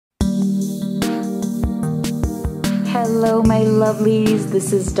Hello, my lovelies.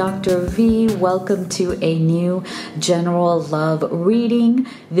 This is Dr. V. Welcome to a new general love reading.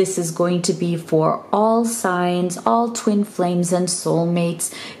 This is going to be for all signs, all twin flames and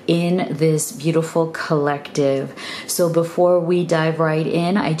soulmates in this beautiful collective. So before we dive right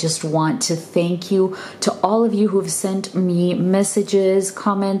in, I just want to thank you to all of you who have sent me messages,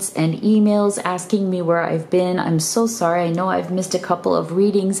 comments, and emails asking me where I've been. I'm so sorry. I know I've missed a couple of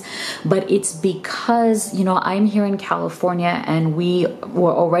readings, but it's because, I'm here in California and we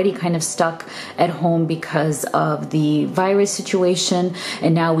were already kind of stuck at home because of the virus situation.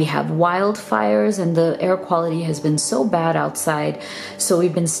 And now we have wildfires and the air quality has been so bad outside. So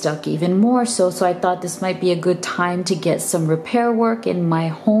we've been stuck even more so. So I thought this might be a good time to get some repair work in my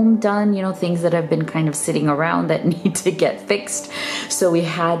home done, things that have been kind of sitting around that need to get fixed. So we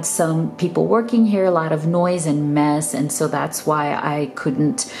had some people working here, a lot of noise and mess. And so that's why I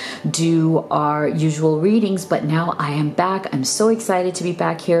couldn't do our usual readings, but now I am back. I'm so excited to be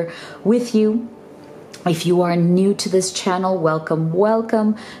back here with you. If you are new to this channel, welcome,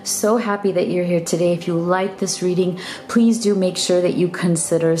 welcome. So happy that you're here today. If you like this reading, please do make sure that you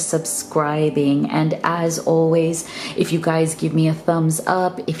consider subscribing. And as always, if you guys give me a thumbs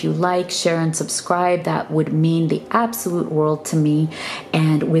up, if you like, share, and subscribe, that would mean the absolute world to me.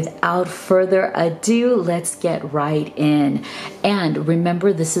 And without further ado, let's get right in. And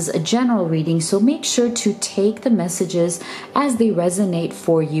remember, this is a general reading, so make sure to take the messages as they resonate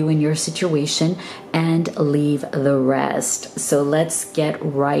for you in your situation and leave the rest. So let's get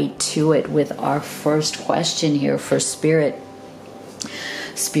right to it with our first question here for Spirit.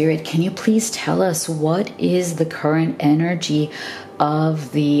 Spirit, can you please tell us what is the current energy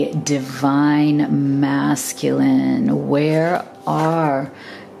of the divine masculine? Where are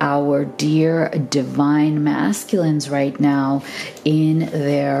our dear divine masculines right now in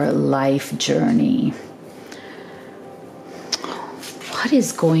their life journey? What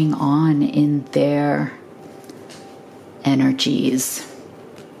is going on in their energies?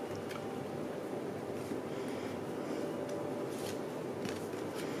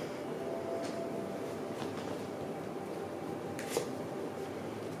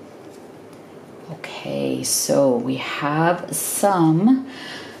 Okay, so we have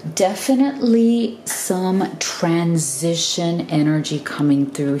definitely some transition energy coming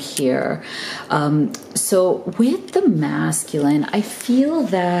through here. So with the masculine, I feel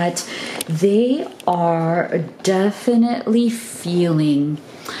that they are definitely feeling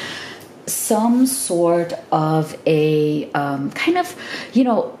some sort of a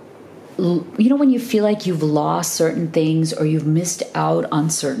when you feel like you've lost certain things or you've missed out on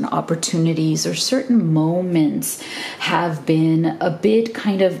certain opportunities or certain moments have been a bit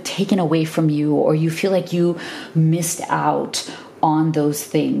kind of taken away from you, or you feel like you missed out on those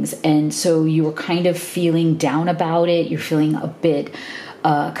things. And so you were kind of feeling down about it. You're feeling a bit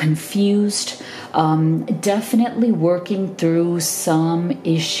confused, definitely working through some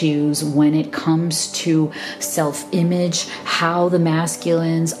issues when it comes to self-image, how the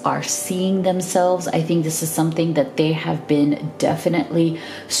masculines are seeing themselves. I think this is something that they have been definitely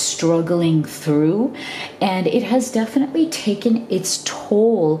struggling through, and it has definitely taken its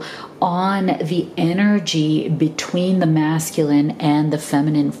toll on the energy between the masculine and the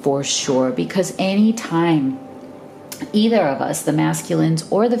feminine for sure, because anytime either of us, the masculines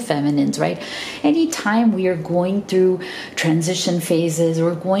or the feminines, right? Anytime we are going through transition phases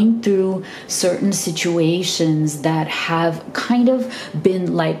or going through certain situations that have kind of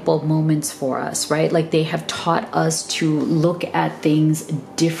been light bulb moments for us, right? Like they have taught us to look at things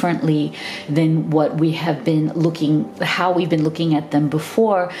differently than what we have been how we've been looking at them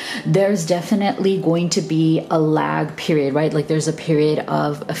before. There's definitely going to be a lag period, right? Like there's a period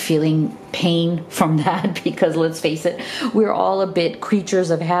of feeling pain from that, because let's face it, we're all a bit creatures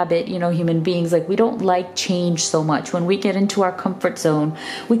of habit, human beings. Like we don't like change so much. When we get into our comfort zone,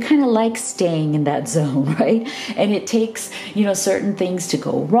 we kind of like staying in that zone, right? And it takes, certain things to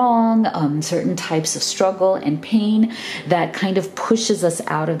go wrong, certain types of struggle and pain that kind of pushes us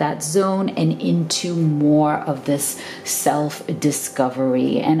out of that zone and into more of this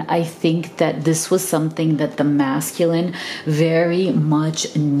self-discovery. And I think that this was something that the masculine very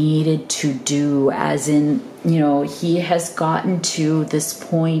much needed to do, as in, he has gotten to this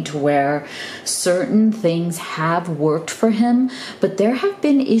point where certain things have worked for him, but there have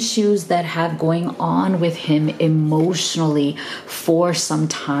been issues that have going on with him emotionally for some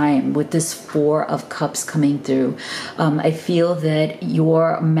time, with this Four of Cups coming through. I feel that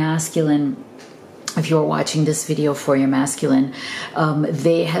your masculine if you're watching this video for your masculine,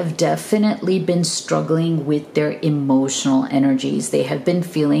 they have definitely been struggling with their emotional energies. They have been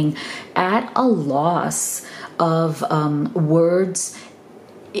feeling at a loss of words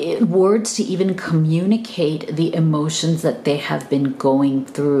to even communicate the emotions that they have been going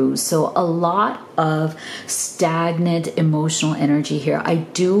through. So a lot of stagnant emotional energy here. I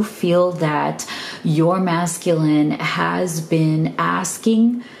do feel that your masculine has been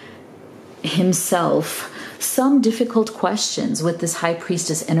asking himself some difficult questions with this high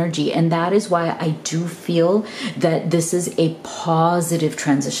priestess energy, and that is why I do feel that this is a positive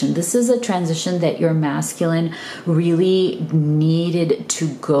transition. This is a transition that your masculine really needed to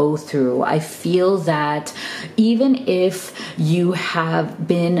go through. I feel that even if you have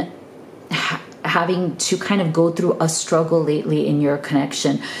been having to kind of go through a struggle lately in your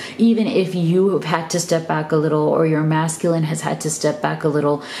connection, even if you have had to step back a little or your masculine has had to step back a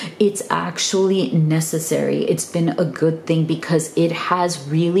little, it's actually necessary. It's been a good thing because it has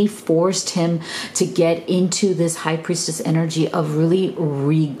really forced him to get into this high priestess energy of really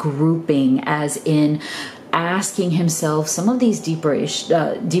regrouping, as in asking himself some of these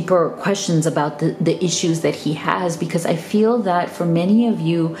deeper questions about the issues that he has, because I feel that for many of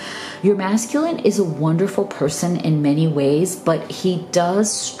you, your masculine is a wonderful person in many ways, but he does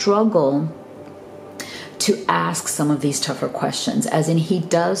struggle to ask some of these tougher questions, as in he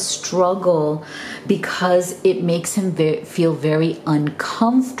does struggle because it makes him feel very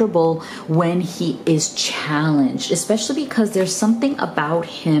uncomfortable when he is challenged, especially because there's something about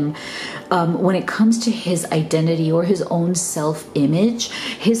him when it comes to his identity or his own self-image.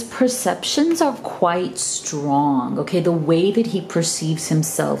 His perceptions are quite strong, okay? The way that he perceives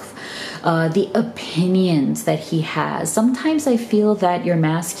himself, the opinions that he has. Sometimes I feel that your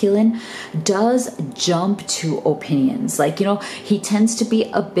masculine does jump to opinions. Like, you know, he tends to be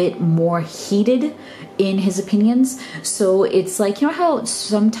a bit more heated in his opinions. So it's like, you know how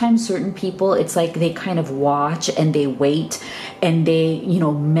sometimes certain people, it's like they kind of watch and they wait and they, you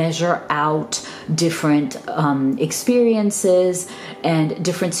know, measure out different experiences and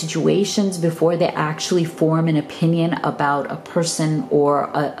different situations before they actually form an opinion about a person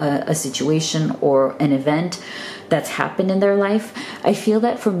or a situation or an event that's happened in their life. I feel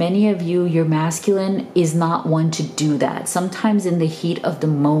that for many of you, your masculine is not one to do that. Sometimes in the heat of the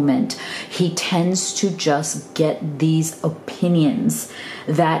moment, he tends to just get these opinions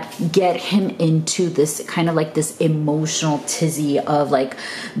that get him into this kind of like this emotional tizzy of like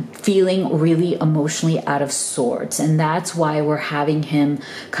feeling really emotionally out of sorts. And that's why we're having him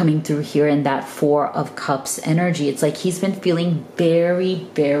coming through here in that Four of Cups energy. It's like he's been feeling very,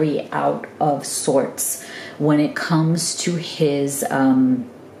 very out of sorts when it comes to his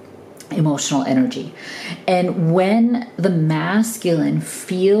emotional energy. And when the masculine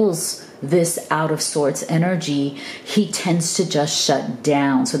feels this out of sorts energy, he tends to just shut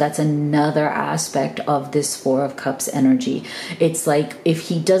down. So that's another aspect of this Four of Cups energy. It's like if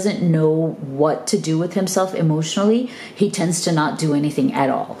he doesn't know what to do with himself emotionally, he tends to not do anything at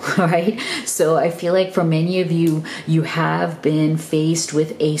all, right? So I feel like for many of you, you have been faced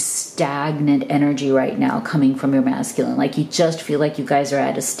with a stagnant energy right now coming from your masculine. Like you just feel like you guys are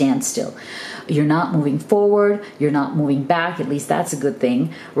at a standstill. You're not moving forward, you're not moving back, at least that's a good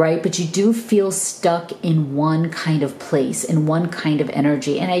thing, right? But you do feel stuck in one kind of place, in one kind of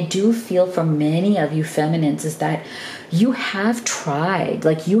energy. And I do feel for many of you feminines is that you have tried,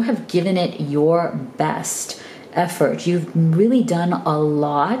 like you have given it your best effort. You've really done a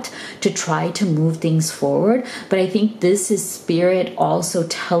lot to try to move things forward. But I think this is spirit also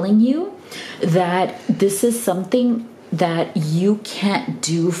telling you that this is something that you can't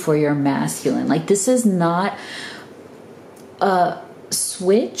do for your masculine. Like this is not a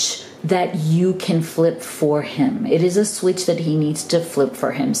switch that you can flip for him. It is a switch that he needs to flip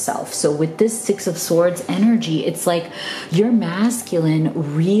for himself. So with this Six of Swords energy, it's like your masculine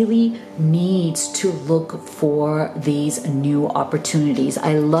really needs to look for these new opportunities.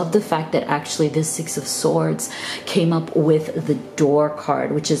 I love the fact that actually this Six of Swords came up with the Door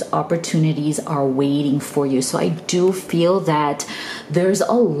card, which is opportunities are waiting for you. So I do feel that there's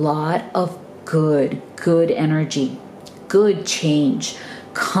a lot of good energy, good change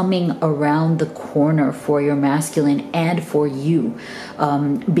coming around the corner for your masculine and for you,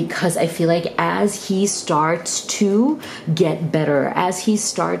 because I feel like as he starts to get better, as he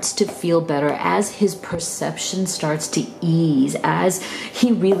starts to feel better, as his perception starts to ease, as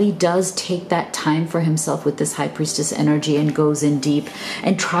he really does take that time for himself with this High Priestess energy and goes in deep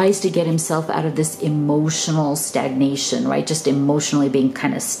and tries to get himself out of this emotional stagnation, right? Just emotionally being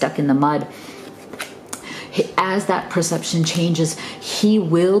kind of stuck in the mud. as that perception changes, he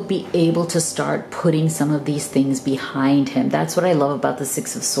will be able to start putting some of these things behind him. That's what I love about the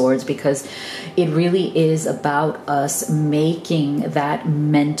Six of Swords, because it really is about us making that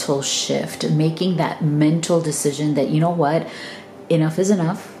mental shift, making that mental decision that, you know what, enough is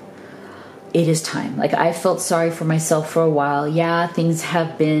enough. It is time. Like, I felt sorry for myself for a while. Yeah, things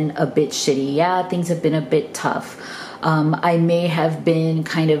have been a bit shitty. Yeah, things have been a bit tough. I may have been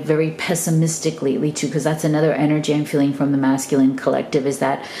kind of very pessimistic lately too, because that's another energy I'm feeling from the masculine collective, is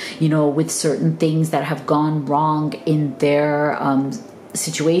that, you know, with certain things that have gone wrong in their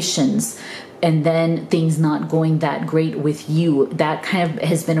situations, and then things not going that great with you, that kind of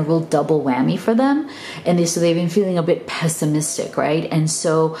has been a real double whammy for them. And so they've been feeling a bit pessimistic, right? And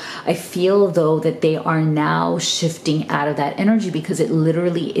so I feel though that they are now shifting out of that energy, because it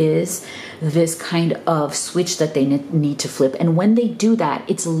literally is this kind of switch that they need to flip. And when they do that,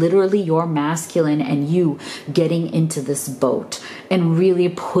 it's literally your masculine and you getting into this boat and really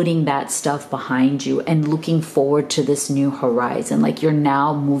putting that stuff behind you and looking forward to this new horizon. Like, you're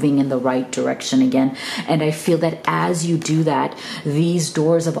now moving in the right direction again. And I feel that as you do that, these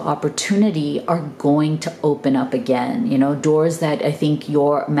doors of opportunity are going to open up again. You know, doors that I think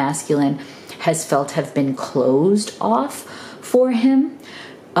your masculine has felt have been closed off for him.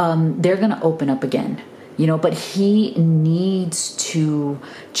 They're going to open up again, you know, but he needs to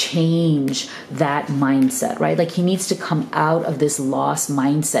change that mindset, right? Like, he needs to come out of this lost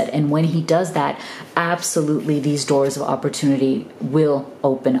mindset. And when he does that, absolutely these doors of opportunity will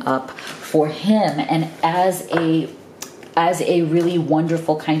open up for him. And as a really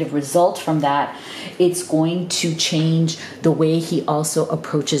wonderful kind of result from that, it's going to change the way he also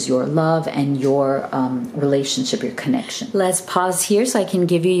approaches your love and your relationship, your connection. Let's pause here so I can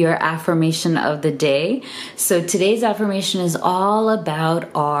give you your affirmation of the day. So today's affirmation is all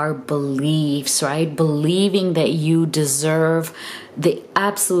about our beliefs, right? Believing that you deserve the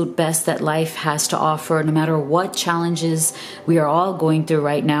absolute best that life has to offer, no matter what challenges we are all going through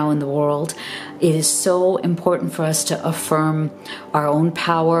right now in the world. It is so important for us to affirm our own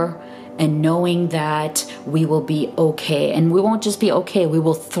power and knowing that we will be okay. And we won't just be okay, we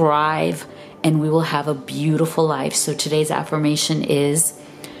will thrive and we will have a beautiful life. So today's affirmation is,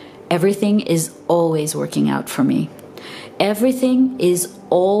 everything is always working out for me. Everything is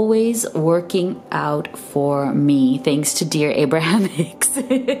always working out for me. Thanks to dear Abraham Hicks.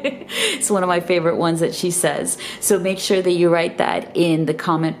 It's one of my favorite ones that she says. So make sure that you write that in the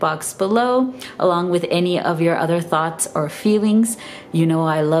comment box below, along with any of your other thoughts or feelings. You know,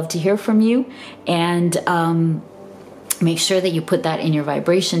 I love to hear from you. And make sure that you put that in your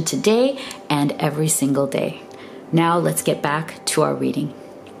vibration today and every single day. Now let's get back to our reading.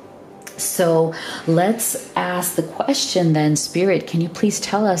 So let's ask the question then, Spirit, can you please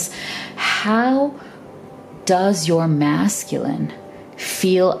tell us, how does your masculine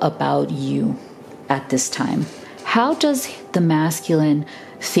feel about you at this time? How does the masculine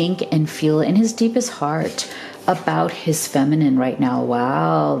think and feel in his deepest heart about his feminine right now?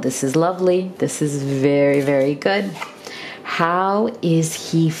 Wow, this is lovely. This is very, very good. How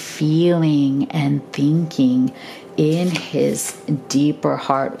is he feeling and thinking in his deeper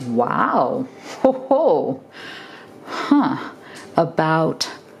heart? Wow. Ho ho. Huh.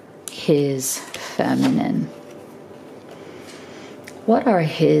 About his feminine. What are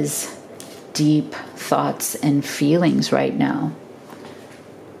his deep thoughts and feelings right now?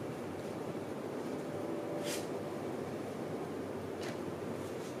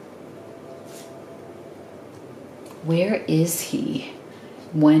 Where is he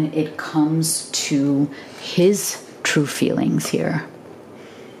when it comes to his true feelings here?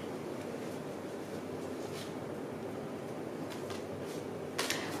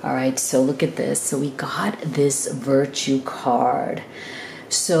 All right, so look at this. So we got this virtue card.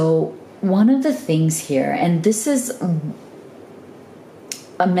 So one of the things here, and this is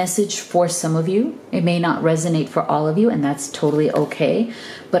a message for some of you. It may not resonate for all of you, and that's totally okay.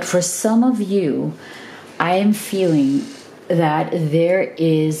 But for some of you, I am feeling that there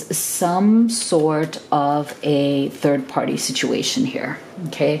is some sort of a third-party situation here,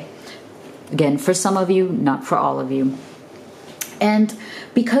 okay? Again, for some of you, not for all of you. And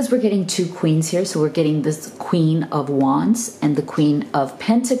because we're getting two queens here, so we're getting this Queen of Wands and the Queen of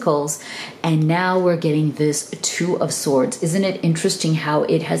Pentacles, and now we're getting this Two of Swords. Isn't it interesting how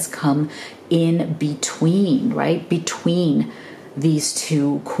it has come in between, right? Between these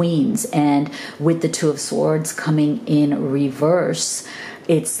two queens. And with the Two of Swords coming in reverse,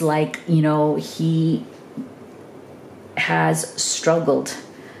 it's like, you know, he has struggled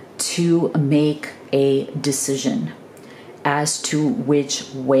to make a decision. as to which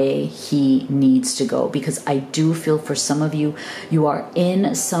way he needs to go. Because I do feel for some of you, you are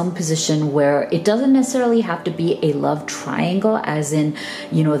in some position where it doesn't necessarily have to be a love triangle, as in,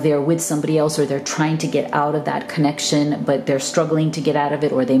 they're with somebody else or they're trying to get out of that connection, but they're struggling to get out of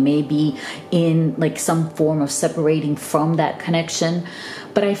it, or they may be in like some form of separating from that connection.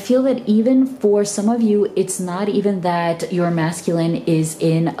 But I feel that even for some of you, it's not even that your masculine is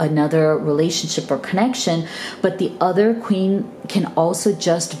in another relationship or connection, but the other queen can also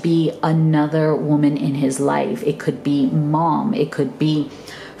just be another woman in his life. It could be mom, it could be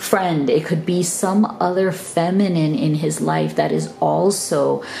friend, it could be some other feminine in his life that is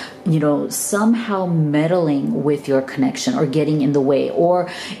also, somehow meddling with your connection or getting in the way, or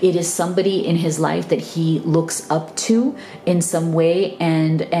it is somebody in his life that he looks up to in some way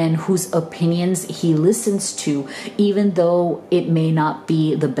and whose opinions he listens to, even though it may not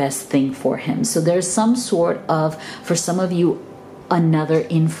be the best thing for him. So there's some sort of, for some of you, another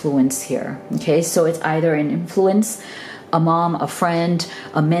influence here. Okay, so it's either an influence, a mom, a friend,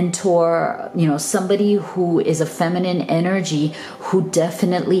 a mentor, somebody who is a feminine energy who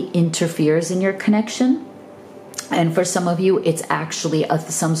definitely interferes in your connection. And for some of you, it's actually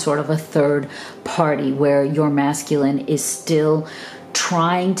some sort of a third party where your masculine is still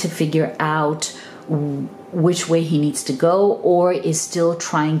trying to figure out which way he needs to go, or is still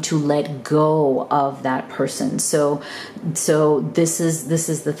trying to let go of that person. So this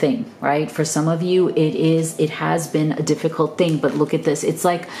is the thing, right? For some of you, it has been a difficult thing, but look at this. It's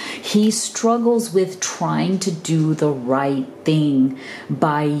like he struggles with trying to do the right thing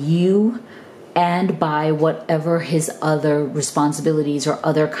by you and by whatever his other responsibilities or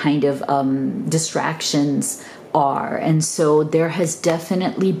other kind of distractions are. And so there has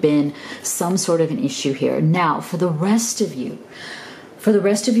definitely been some sort of an issue here. Now, for the rest of you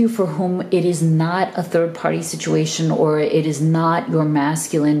for whom it is not a third party situation, or it is not your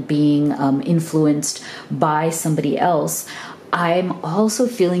masculine being influenced by somebody else, I'm also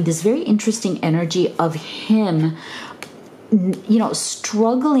feeling this very interesting energy of him,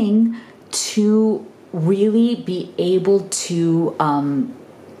 struggling to really be able to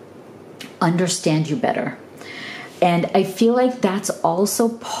understand you better. And I feel like that's also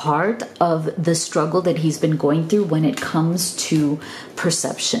part of the struggle that he's been going through when it comes to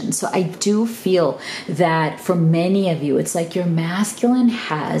perception. So I do feel that for many of you, it's like your masculine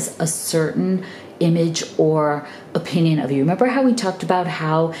has a certain image or opinion of you. Remember how we talked about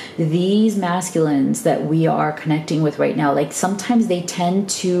how these masculines that we are connecting with right now, like sometimes they tend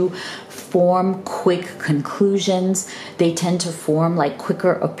to form quick conclusions. They tend to form like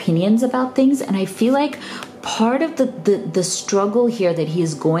quicker opinions about things. And I feel like part of the struggle here that he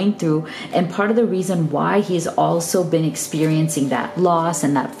is going through, and part of the reason why he's also been experiencing that loss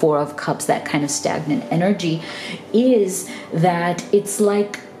and that Four of Cups, that kind of stagnant energy, is that it's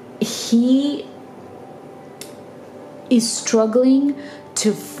like he is struggling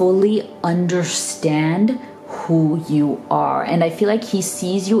to fully understand who you are. And I feel like he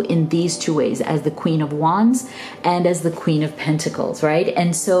sees you in these two ways, as the Queen of Wands and as the Queen of Pentacles, right?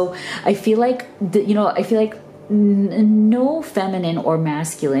 And so I feel like, no feminine or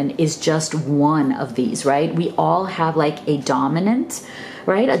masculine is just one of these, right? We all have like a dominant,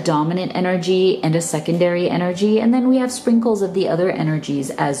 right? A dominant energy and a secondary energy. And then we have sprinkles of the other energies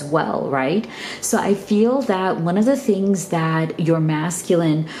as well, right? So I feel that one of the things that your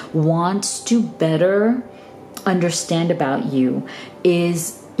masculine wants to better understand about you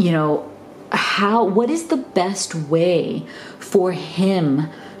is, what is the best way for him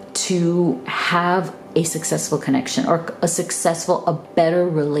to have a successful connection or a better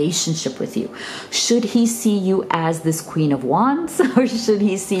relationship with you? Should he see you as this Queen of Wands, or should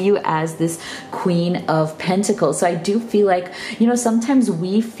he see you as this Queen of Pentacles? So I do feel like, sometimes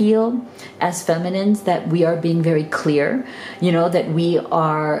we feel as feminines that we are being very clear, that we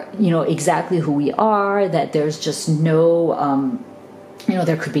are, exactly who we are, that there's just no,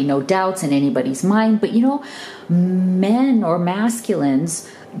 there could be no doubts in anybody's mind. But, men or masculines,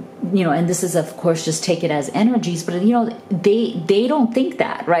 and this is, of course, just take it as energies, but, they don't think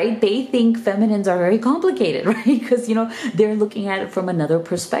that, right? They think feminines are very complicated, right? Because, they're looking at it from another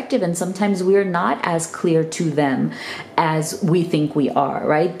perspective. And sometimes we're not as clear to them as we think we are,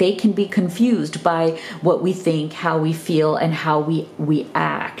 right? They can be confused by what we think, how we feel, and how we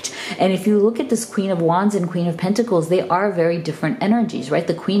act. And if you look at this Queen of Wands and Queen of Pentacles, they are very different energies, right?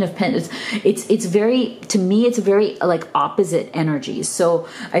 The Queen of Pentacles, it's very, to me, it's very like opposite energies. So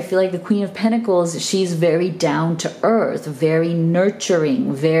I feel feel like the Queen of Pentacles, she's very down to earth, very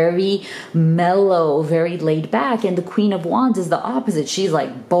nurturing, very mellow, very laid back. And the Queen of Wands is the opposite. She's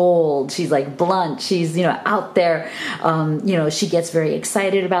like bold, she's like blunt, she's, you know, out there. You know, she gets very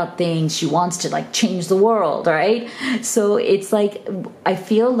excited about things. She wants to like change the world, right? So it's like, I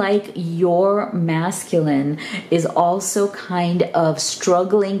feel like your masculine is also kind of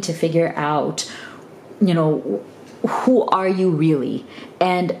struggling to figure out, you know, who are you really,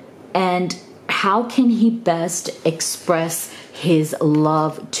 and how can he best express his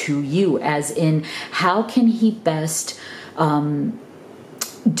love to you, as in how can he best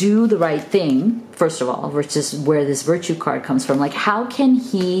do the right thing, first of all, which is where this virtue card comes from. Like, how can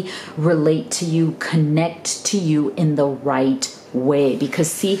he relate to you, connect to you in the right way?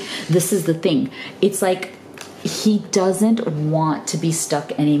 Because see, this is the thing. It's like he doesn't want to be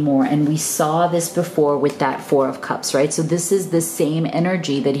stuck anymore. And we saw this before with that Four of Cups, right? So this is the same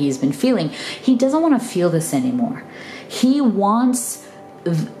energy that he's been feeling. He doesn't want to feel this anymore. He wants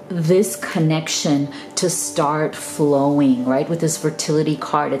this connection to start flowing, right? With this fertility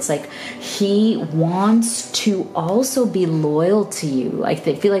card, it's like he wants to also be loyal to you. Like,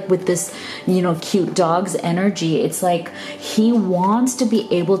 they feel like with this, you know, cute dog's energy, it's like he wants to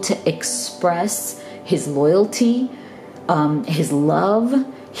be able to express his loyalty, his love.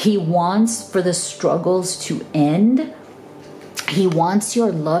 He wants for the struggles to end. He wants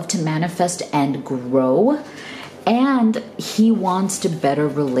your love to manifest and grow. And he wants to better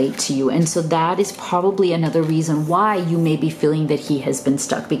relate to you. And so that is probably another reason why you may be feeling that he has been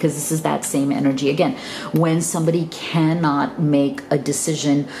stuck, because this is that same energy. Again, when somebody cannot make a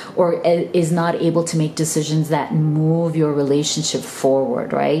decision or is not able to make decisions that move your relationship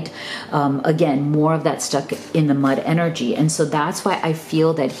forward, right? Again, more of that stuck in the mud energy. And so that's why I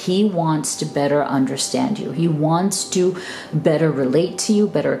feel that he wants to better understand you. He wants to better relate to you,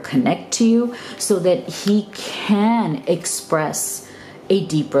 better connect to you, so that he can express a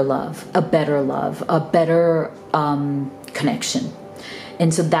deeper love, a better connection.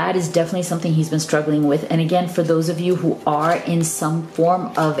 And so that is definitely something he's been struggling with. And again, for those of you who are in some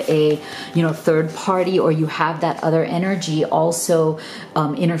form of a, you know, third party, or you have that other energy also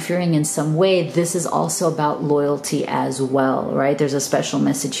interfering in some way, this is also about loyalty as well, right? There's a special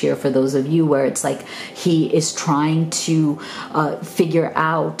message here for those of you where it's like he is trying to figure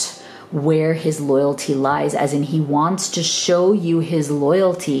out where his loyalty lies, as in he wants to show you his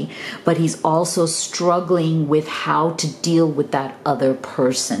loyalty, but he's also struggling with how to deal with that other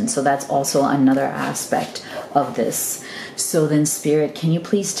person. So that's also another aspect of this. So then, Spirit, can you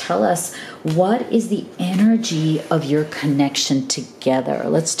please tell us, what is the energy of your connection together?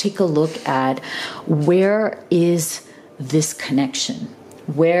 Let's take a look at, where is this connection?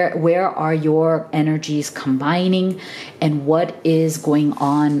 Where are your energies combining, and what is going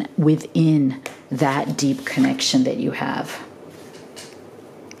on within that deep connection that you have?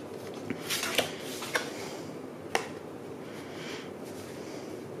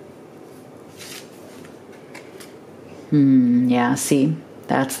 Yeah, see,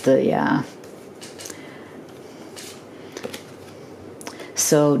 that's the, yeah.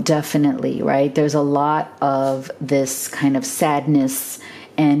 So definitely, right? There's a lot of this kind of sadness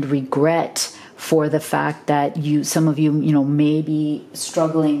and regret for the fact that some of you, you know, may be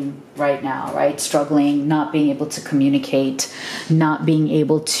struggling right now, right? Struggling, not being able to communicate, not being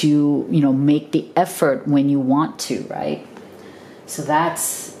able to, you know, make the effort when you want to, right? So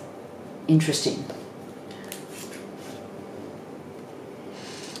that's interesting.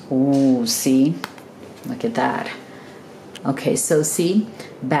 Oh, see? Look at that. Okay, so see,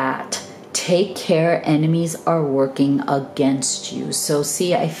 Bat. Take care, enemies are working against you. So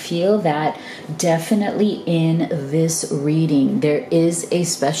see, I feel that definitely in this reading, there is a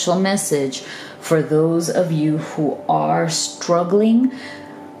special message for those of you who are struggling,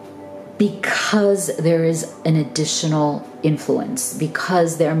 because there is an additional influence,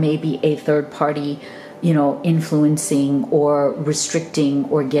 because there may be a third party, you know, influencing or restricting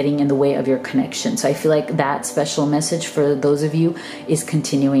or getting in the way of your connection. So I feel like that special message for those of you is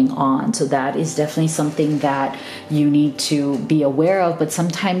continuing on. So that is definitely something that you need to be aware of. But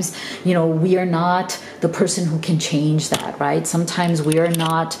sometimes, you know, we are not the person who can change that, right? Sometimes we are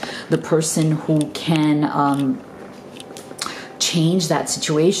not the person who can change that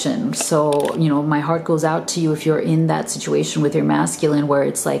situation. So, you know, my heart goes out to you if you're in that situation with your masculine, where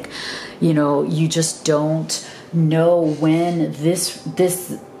it's like, you know, you just don't know when this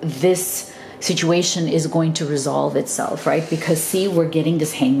situation is going to resolve itself, right? Because see, we're getting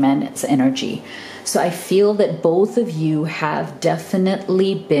this Hangman's energy. So I feel that both of you have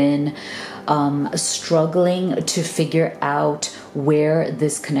definitely been struggling to figure out where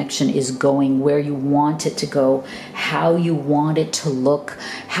this connection is going, where you want it to go, how you want it to look,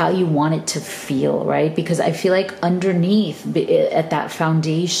 how you want it to feel, right? Because I feel like underneath, at that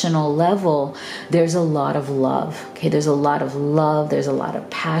foundational level, there's a lot of love. Okay, there's a lot of love, there's a lot of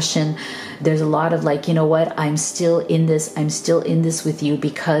passion, there's a lot of like, you know what, I'm still in this with you,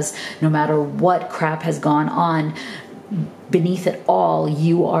 because no matter what crap has gone on, beneath it all,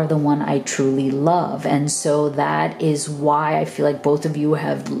 you are the one I truly love. And so that is why I feel like both of you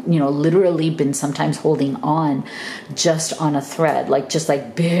have, literally been sometimes holding on just on a thread, just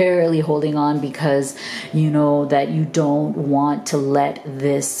barely holding on, because you know that you don't want to let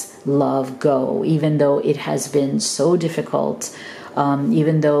this love go, even though it has been so difficult.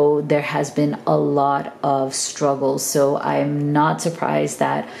 Even though there has been a lot of struggle. So I'm not surprised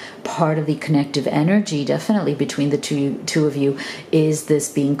that part of the connective energy, definitely between the two of you, is this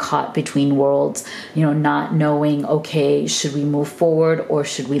being caught between worlds, not knowing, okay, should we move forward or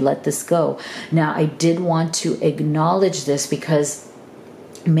should we let this go? Now, I did want to acknowledge this because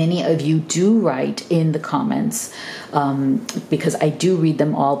many of you do write in the comments, because I do read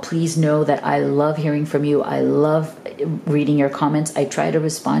them all. Please know that I love hearing from you. I love reading your comments. I try to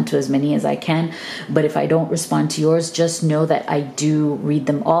respond to as many as I can, but if I don't respond to yours, just know that I do read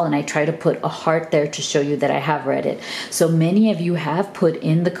them all, and I try to put a heart there to show you that I have read it. So many of you have put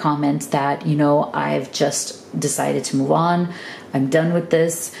in the comments that, I've just decided to move on. I'm done with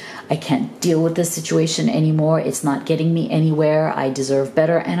this. I can't deal with this situation anymore. It's not getting me anywhere. I deserve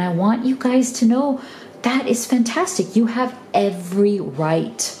better. And I want you guys to know that is fantastic. You have every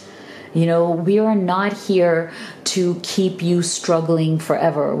right. We are not here to keep you struggling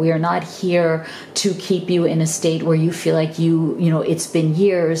forever. We are not here to keep you in a state where you feel like it's been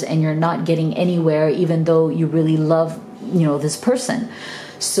years and you're not getting anywhere, even though you really love, this person.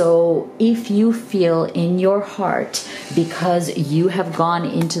 So if you feel in your heart, because you have gone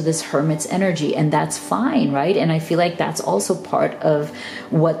into this hermit's energy, and that's fine, right? And I feel like that's also part of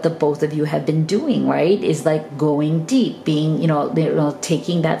what the both of you have been doing, right? Is like going deep, being,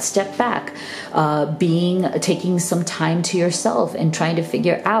 taking that step back, taking some time to yourself and trying to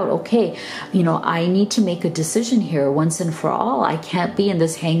figure out, okay, I need to make a decision here once and for all. I can't be in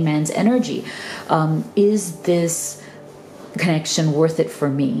this hangman's energy. Is this connection worth it for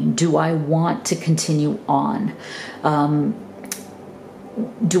me? Do I want to continue on?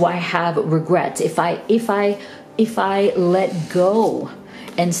 Do I have regrets? If I let go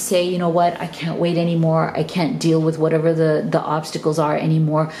and say, you know what, I can't wait anymore, I can't deal with whatever the obstacles are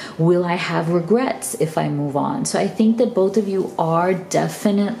anymore, will I have regrets if I move on? So I think that both of you are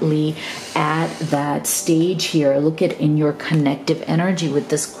definitely at that stage here. Look at in your connective energy with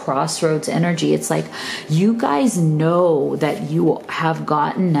this crossroads energy. It's like you guys know that you have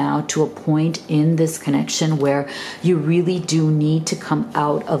gotten now to a point in this connection where you really do need to come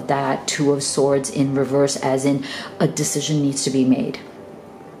out of that Two of Swords in reverse, as in a decision needs to be made.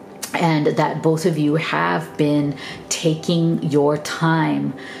 And that both of you have been taking your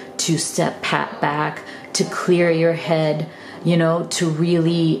time to step back, to clear your head, to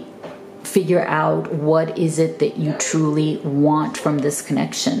really figure out what is it that you truly want from this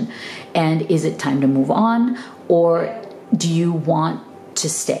connection. And is it time to move on, or do you want to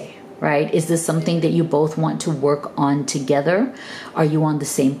stay? Right? Is this something that you both want to work on together? Are you on the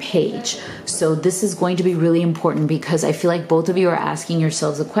same page? So this is going to be really important, because I feel like both of you are asking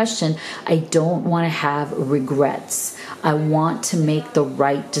yourselves a question. I don't want to have regrets. I want to make the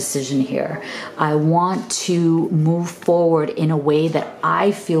right decision here. I want to move forward in a way that I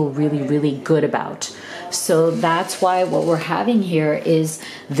feel really, really good about. So that's why what we're having here is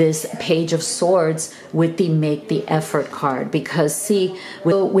this Page of Swords with the Make the Effort card. Because see,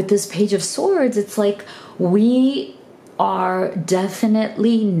 with this Page of Swords, it's like we are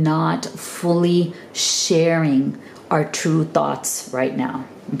definitely not fully sharing our true thoughts right now.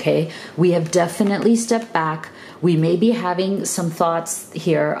 Okay, we have definitely stepped back. We may be having some thoughts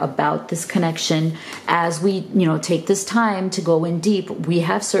here about this connection as we, take this time to go in deep. We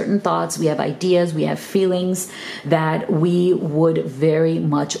have certain thoughts, we have ideas, we have feelings that we would very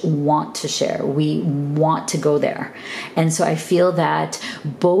much want to share. We want to go there. And so I feel that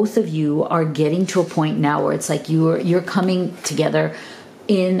both of you are getting to a point now where it's like you're coming together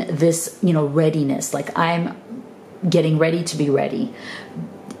in this, readiness. Like I'm getting ready to be ready,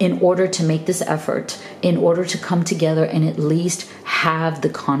 in order to make this effort, in order to come together and at least have the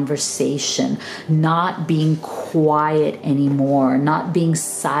conversation, not being quiet anymore, not being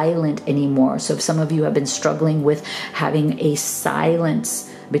silent anymore. So if some of you have been struggling with having a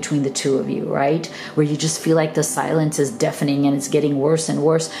silence between the two of you, right? Where you just feel like the silence is deafening and it's getting worse and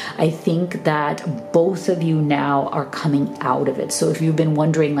worse. I think that both of you now are coming out of it. So if you've been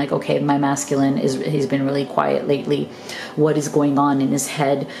wondering, like, okay, my masculine he's been really quiet lately, what is going on in his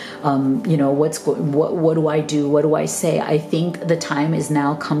head? You know, what do I do? What do I say? I think the time is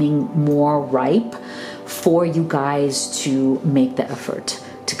now coming more ripe for you guys to make the effort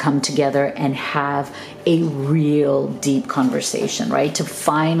to come together and have a real deep conversation, right? To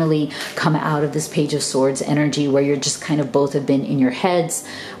finally come out of this Page of Swords energy where you're just kind of both have been in your heads,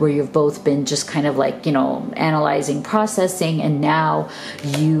 where you've both been just kind of like, you know, analyzing, processing, and now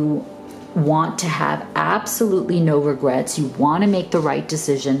you want to have absolutely no regrets. You want to make the right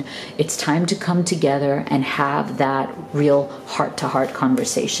decision. It's time to come together and have that real heart-to-heart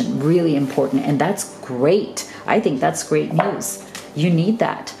conversation. Really important. And that's great. I think that's great news. You need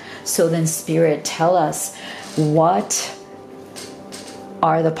that. So then, Spirit, tell us, what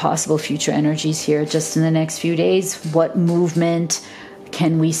are the possible future energies here just in the next few days? What movement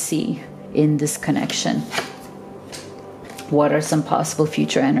can we see in this connection? What are some possible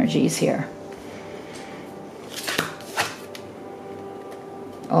future energies here?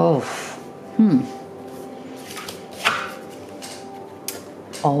 Oh,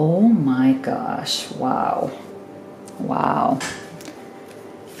 Oh my gosh. Wow. Wow.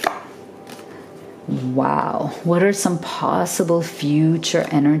 Wow. What are some possible future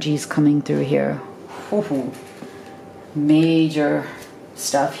energies coming through here? Ooh. Major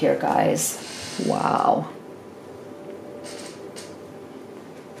stuff here, guys. Wow.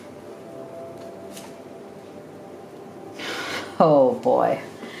 Oh boy.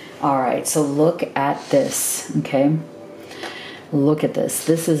 All right, so look at this, okay? Look at this.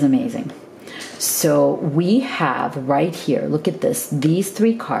 This is amazing. So we have right here, look at this. These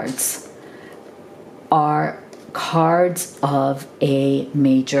three cards are cards of a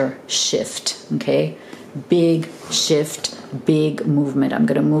major shift, okay? Big shift, big movement. I'm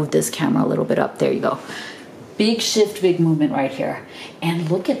going to move this camera a little bit up. There you go. Big shift, big movement right here. And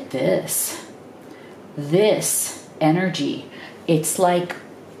look at this. This energy. It's like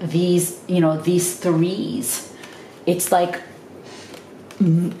these, you know, these threes. It's like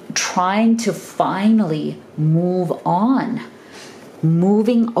trying to finally move on,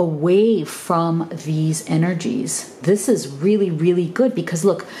 moving away from these energies. This is really, really good because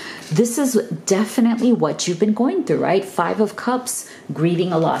look, this is definitely what you've been going through, right? 5 of Cups,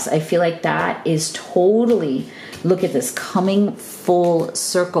 grieving a loss. I feel like that is totally, look at this, coming full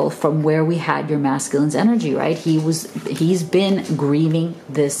circle from where we had your masculine's energy, right? He's been grieving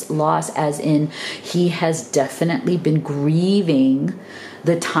this loss, as in he has definitely been grieving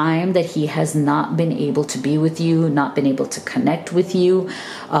the time that he has not been able to be with you, not been able to connect with you,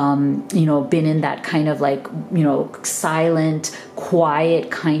 you know, been in that kind of like, you know, silent, quiet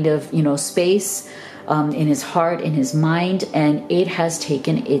kind of, you know, space in his heart, in his mind, and it has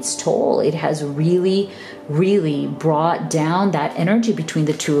taken its toll. It has really, really brought down that energy between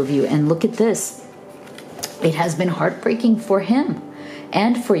the two of you. And look at this. It has been heartbreaking for him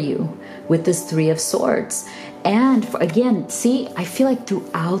and for you with this 3 of Swords. And again, see, I feel like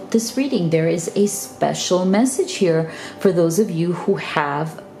throughout this reading, there is a special message here for those of you who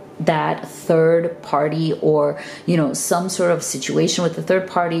have that third party, or, you know, some sort of situation with the third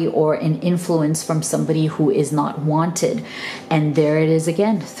party, or an influence from somebody who is not wanted. And there it is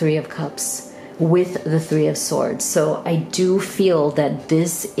again, 3 of Cups with the 3 of Swords. So I do feel that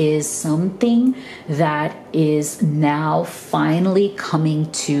this is something that is now finally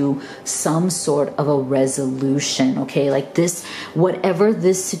coming to some sort of a resolution, okay? Like this, whatever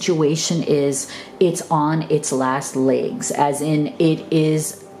this situation is, it's on its last legs, as in it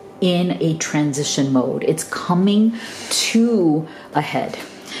is in a transition mode. It's coming to a head,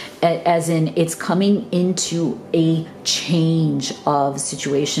 as in it's coming into a change of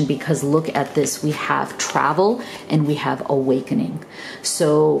situation, because look at this, we have travel and we have awakening.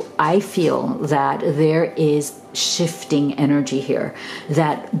 So I feel that there is shifting energy here,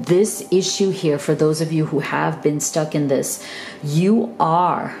 that this issue here, for those of you who have been stuck in this, you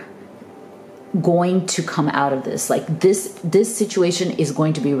are going to come out of this. Like this situation is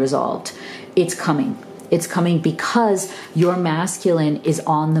going to be resolved. It's coming. It's coming because your masculine is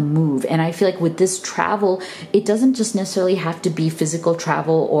on the move. And I feel like with this travel, it doesn't just necessarily have to be physical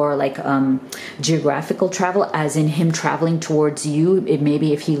travel or like geographical travel, as in him traveling towards you. It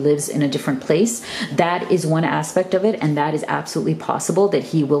maybe if he lives in a different place, that is one aspect of it. And that is absolutely possible, that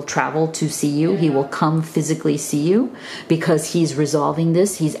he will travel to see you. He will come physically see you because he's resolving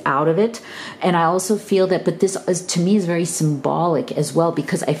this. He's out of it. And I also feel that, but this is, to me, is very symbolic as well,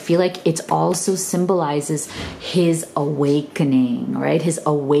 because I feel like it's also symbolizing symbolizes his awakening, right? His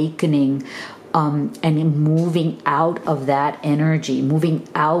awakening, and moving out of that energy, moving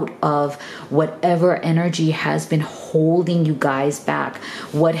out of whatever energy has been holding you guys back,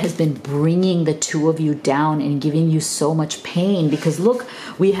 what has been bringing the two of you down and giving you so much pain. Because look,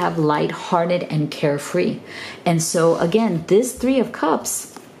 we have lighthearted and carefree. And so again, this Three of Cups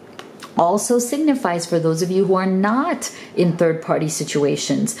also signifies, for those of you who are not in third-party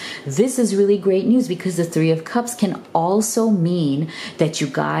situations, this is really great news, because the Three of Cups can also mean that you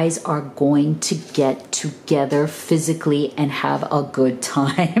guys are going to get together physically and have a good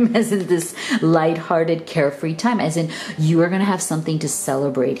time, as in this lighthearted, carefree time, as in you are going to have something to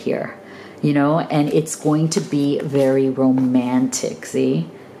celebrate here, you know, and it's going to be very romantic, see?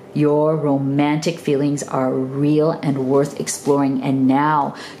 Your romantic feelings are real and worth exploring. And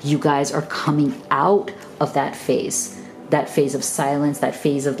now you guys are coming out of that phase of silence, that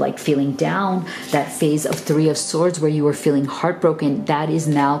phase of like feeling down, that phase of Three of Swords where you were feeling heartbroken. That is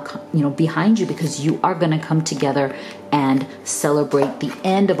now, you know, behind you, because you are going to come together and celebrate the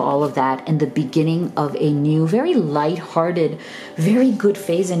end of all of that and the beginning of a new, very lighthearted, very good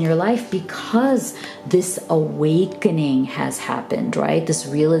phase in your life, because this awakening has happened, right? This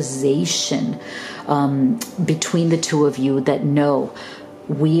realization between the two of you that no,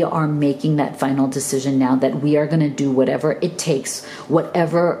 we are making that final decision now, that we are going to do whatever it takes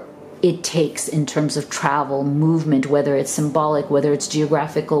in terms of travel, movement, whether it's symbolic, whether it's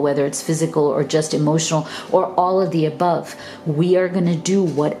geographical, whether it's physical or just emotional, or all of the above. We are going to do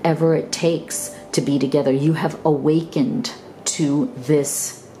whatever it takes to be together. You have awakened to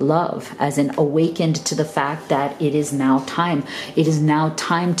this love, as in awakened to the fact that it is now time. It is now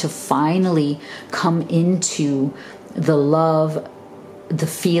time to finally come into the love, the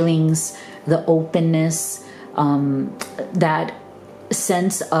feelings, the openness, that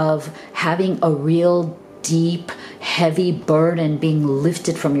sense of having a real deep, heavy burden being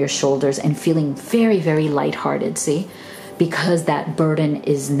lifted from your shoulders and feeling very, very lighthearted, see? Because that burden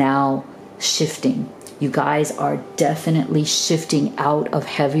is now shifting. You guys are definitely shifting out of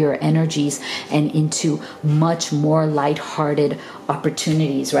heavier energies and into much more lighthearted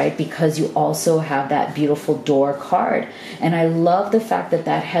opportunities, right? Because you also have that beautiful Door card. And I love the fact that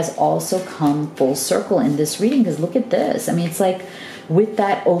that has also come full circle in this reading, because look at this. I mean, it's like with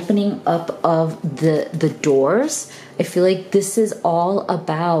that opening up of the doors, I feel like this is all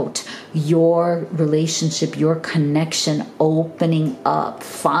about your relationship, your connection opening up.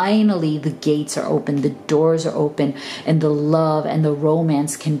 Finally, the gates are open, the doors are open, and the love and the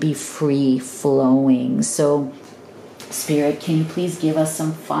romance can be free flowing. So, Spirit, can you please give us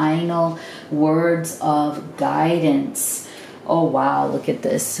some final words of guidance? Oh, wow, look at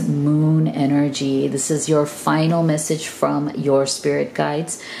this moon energy. This is your final message from your spirit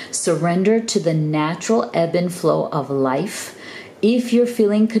guides. Surrender to the natural ebb and flow of life. If you're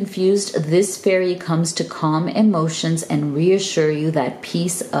feeling confused, this fairy comes to calm emotions and reassure you that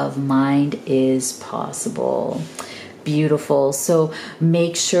peace of mind is possible. Beautiful. So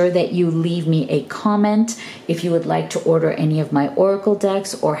make sure that you leave me a comment if you would like to order any of my oracle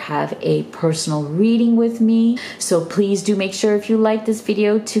decks or have a personal reading with me. So please do make sure, if you like this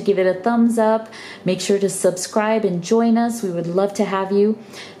video, to give it a thumbs up. Make sure to subscribe and join us. We would love to have you.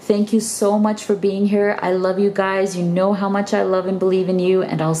 Thank you so much for being here. I love you guys. You know how much I love and believe in you,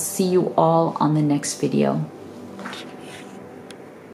 and I'll see you all on the next video.